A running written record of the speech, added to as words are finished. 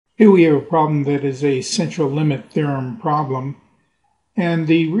Here we have a problem that is a central limit theorem problem. And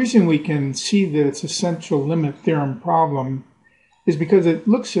the reason we can see that it's a central limit theorem problem is because it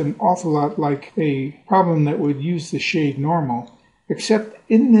looks an awful lot like a problem that would use the shade normal, except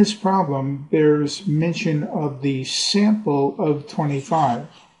in this problem there's mention of the sample of 25.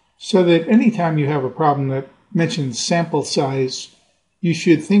 So that anytime you have a problem that mentions sample size, you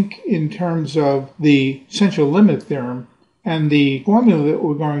should think in terms of the central limit theorem. And the formula that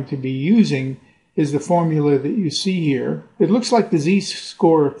we're going to be using is the formula that you see here. It looks like the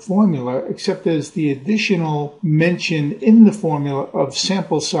z-score formula, except there's the additional mention in the formula of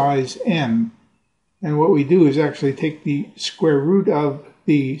sample size n. And what we do is actually take the square root of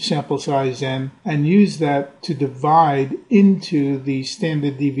the sample size n and use that to divide into the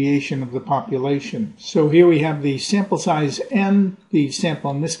standard deviation of the population. So here we have the sample size n, the sample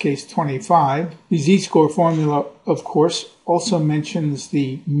in this case 25. The z-score formula, of course, also mentions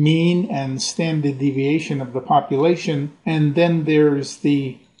the mean and standard deviation of the population, and then there's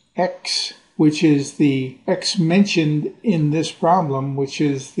the x, which is the x mentioned in this problem, which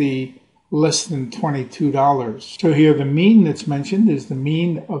is the less than $22. So here the mean that's mentioned is the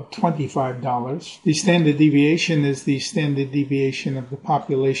mean of $25. The standard deviation is the standard deviation of the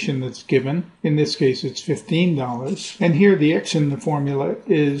population that's given. In this case it's $15. And here the x in the formula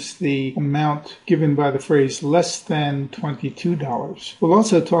is the amount given by the phrase less than $22. We'll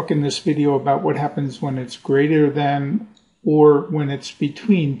also talk in this video about what happens when it's greater than or when it's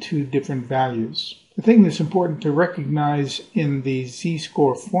between two different values. The thing that's important to recognize in the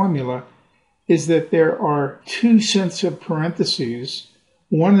z-score formula is that there are two sets of parentheses,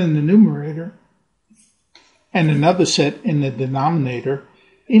 one in the numerator and another set in the denominator.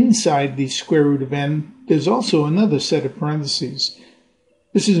 Inside the square root of n, there's also another set of parentheses.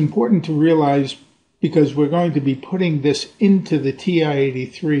 This is important to realize because we're going to be putting this into the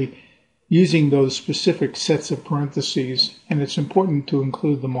TI-83 using those specific sets of parentheses, and it's important to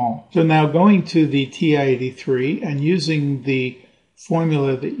include them all. So now going to the TI-83 and using the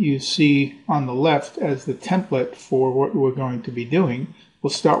formula that you see on the left as the template for what we're going to be doing,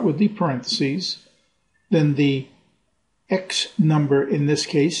 we'll start with the parentheses. Then the x number in this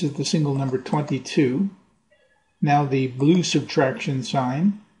case is the single number 22. Now the blue subtraction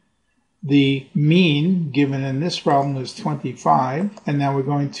sign. The mean given in this problem is 25, and now we're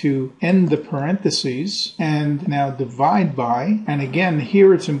going to end the parentheses and now divide by, and again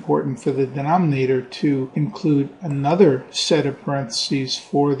here it's important for the denominator to include another set of parentheses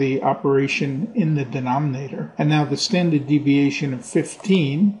for the operation in the denominator, and now the standard deviation of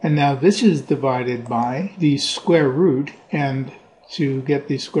 15, and now this is divided by the square root, and to get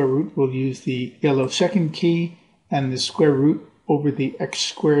the square root we'll use the yellow second key and the square root over the x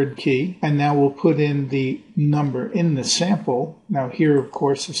squared key, and now we'll put in the number in the sample. Now here of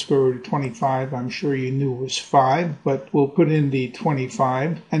course the square root of 25 I'm sure you knew was 5, but we'll put in the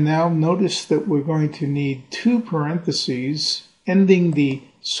 25, and now notice that we're going to need two parentheses ending the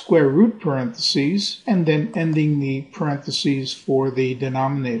square root parentheses and then ending the parentheses for the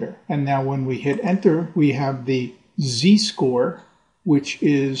denominator. And now when we hit enter we have the z-score, which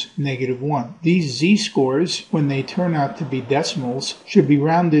is -1. These z-scores, when they turn out to be decimals, should be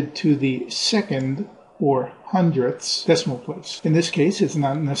rounded to the second or hundredths decimal place. In this case, it's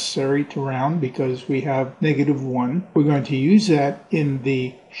not necessary to round because we have -1. We're going to use that in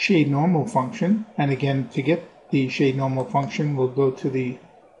the shade normal function. And again, to get the shade normal function, we'll go to the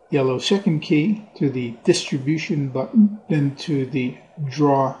yellow second key, to the distribution button, then to the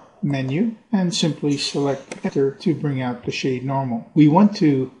draw menu, and simply select enter to bring out the shade normal. We want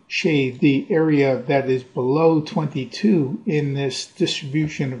to shade the area that is below 22 in this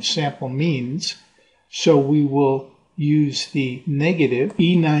distribution of sample means, so we will use the negative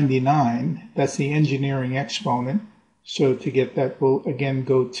E99, that's the engineering exponent. So to get that we'll again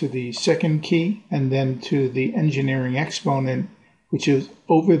go to the second key and then to the engineering exponent, which is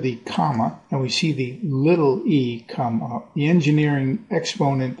over the comma, and we see the little e come up. The engineering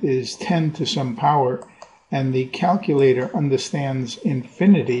exponent is 10 to some power, and the calculator understands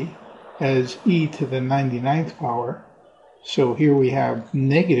infinity as e to the 99th power. So here we have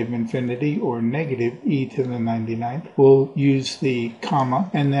negative infinity, or negative e to the 99th. We'll use the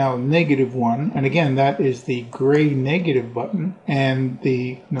comma, and now -1, and again that is the gray negative button and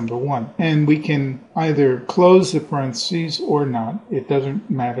the number 1. And we can either close the parentheses or not. It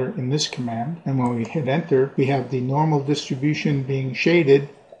doesn't matter in this command. And when we hit enter, we have the normal distribution being shaded,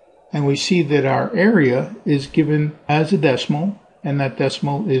 and we see that our area is given as a decimal, and that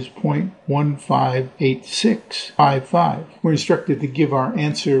decimal is 0.158655. We're instructed to give our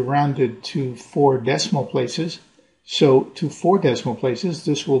answer rounded to 4 decimal places, So to 4 decimal places,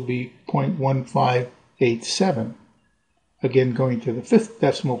 this will be 0.1587. Again, going to the 5th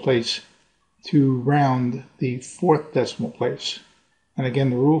decimal place to round the 4th decimal place. And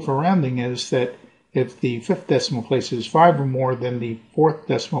again, the rule for rounding is that if the 5th decimal place is 5 or more, then the 4th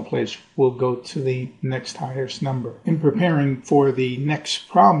decimal place will go to the next highest number. In preparing for the next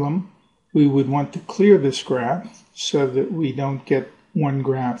problem, we would want to clear this graph so that we don't get one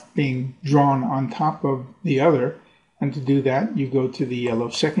graph being drawn on top of the other. And to do that, you go to the yellow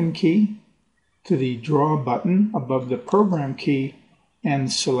second key, to the draw button above the program key,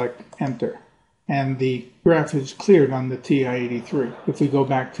 and select enter. And the graph is cleared on the TI-83. If we go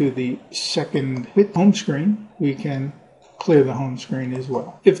back to the second home screen, we can clear the home screen as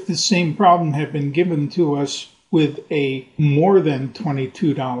well. If the same problem had been given to us with a more than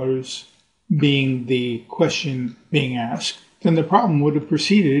 $22 being the question being asked, then the problem would have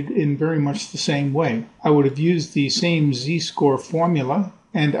proceeded in very much the same way. I would have used the same z-score formula,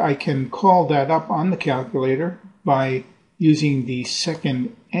 and I can call that up on the calculator by using the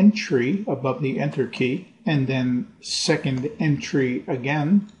second entry above the enter key, and then second entry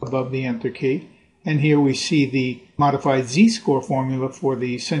again above the enter key. And here we see the modified z-score formula for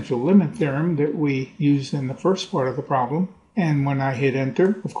the central limit theorem that we used in the first part of the problem. And when I hit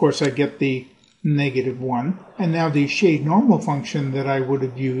enter, of course I get the -1. And now the shade normal function that I would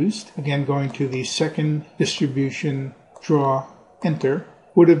have used, again going to the second distribution, draw, enter,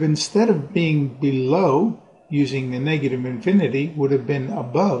 would have, instead of being below using the negative infinity, would have been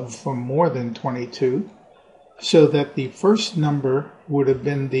above for more than 22, so that the first number would have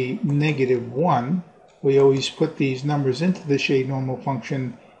been the -1. We always put these numbers into the shade normal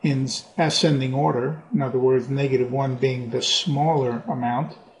function in ascending order, in other words, -1 being the smaller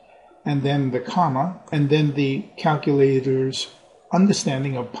amount, and then the comma, and then the calculator's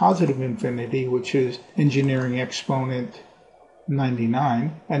understanding of positive infinity, which is engineering exponent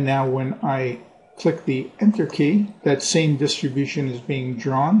 99. And now when I click the enter key, that same distribution is being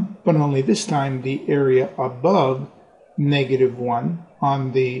drawn, but only this time the area above -1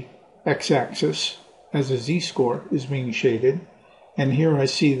 on the x-axis as a z-score is being shaded. And here I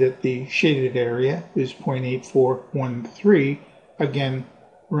see that the shaded area is 0.8413, again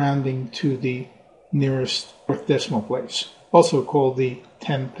rounding to the nearest fourth decimal place, also called the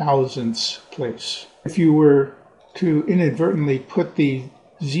 10,000ths place. If you were to inadvertently put the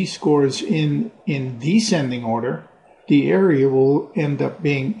z-scores in descending order, the area will end up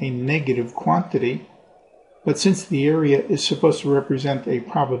being a negative quantity. But since the area is supposed to represent a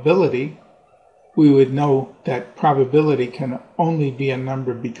probability, we would know that probability can only be a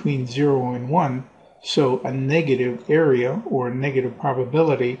number between 0 and 1, so a negative area or a negative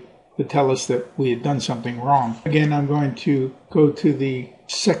probability would tell us that we had done something wrong. Again, I'm going to go to the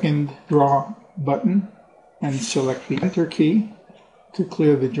second draw button and select the enter key to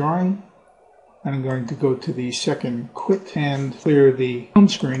clear the drawing. And I'm going to go to the second quit and clear the home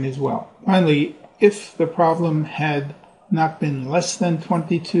screen as well. Finally, if the problem had not been less than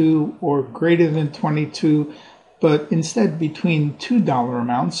 22 or greater than 22, but instead between $2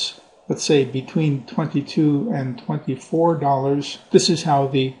 amounts, let's say between $22 and $24, this is how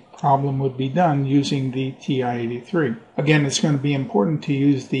the problem would be done using the TI-83. Again, it's going to be important to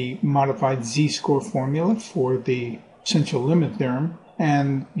use the modified z-score formula for the central limit theorem,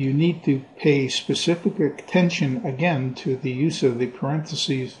 and you need to pay specific attention again to the use of the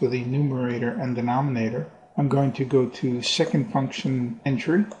parentheses for the numerator and denominator. I'm going to go to second function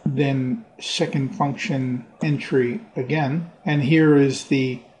entry, then second function entry again, and here is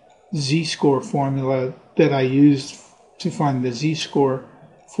the z-score formula that I used to find the z-score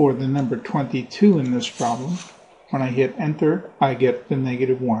for the number 22 in this problem. When I hit enter, I get the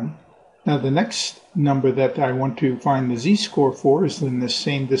 -1. Now the next number that I want to find the z-score for is in the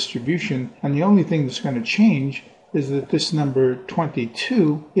same distribution, and the only thing that's going to change is that this number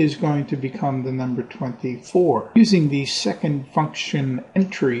 22 is going to become the number 24. Using the second function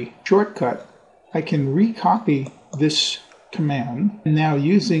entry shortcut, I can recopy this command. And now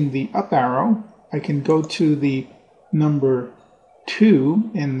using the up arrow, I can go to the number 2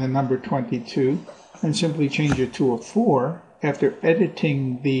 in the number 22 and simply change it to a 4. After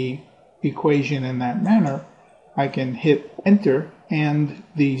editing the equation in that manner, I can hit enter, and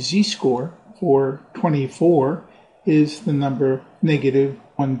the z-score for 24 is the number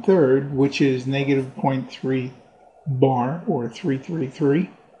 -1/3, which is -0.3 bar, or 333.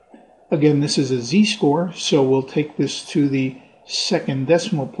 Again, this is a z-score, so we'll take this to the second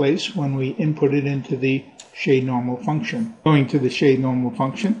decimal place when we input it into the shade normal function. Going to the shade normal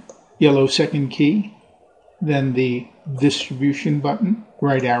function, yellow second key, then the distribution button,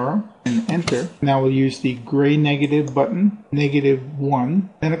 right arrow and enter. Now we'll use the gray negative button, -1,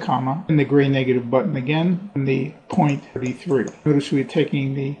 then a comma, and the gray negative button again, and the 0.33. Notice we're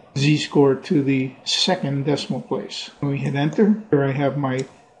taking the z-score to the second decimal place. When we hit enter, here I have my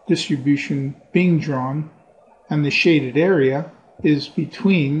distribution being drawn, and the shaded area is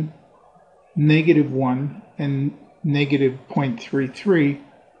between -1 and -0.33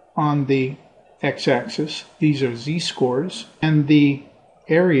 on the x-axis. These are z-scores, and the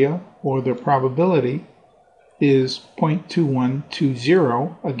area, or the probability, is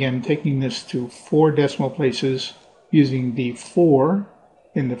 0.2120. Again, taking this to 4 decimal places, using the 4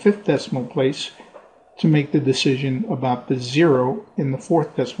 in the 5th decimal place to make the decision about the 0 in the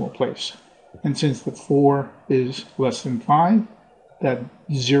 4th decimal place. And since the 4 is less than 5, that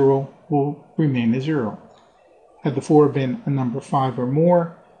 0 will remain a 0. Had the 4 been a number 5 or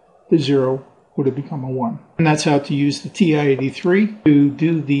more, the 0 would have become a 1. And that's how to use the TI-83 to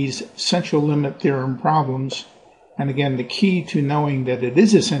do these central limit theorem problems. And again, the key to knowing that it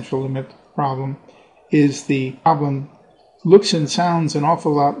is a central limit problem is the problem looks and sounds an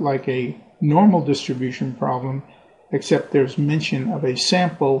awful lot like a normal distribution problem, except there's mention of a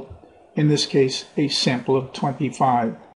sample, in this case a sample of 25.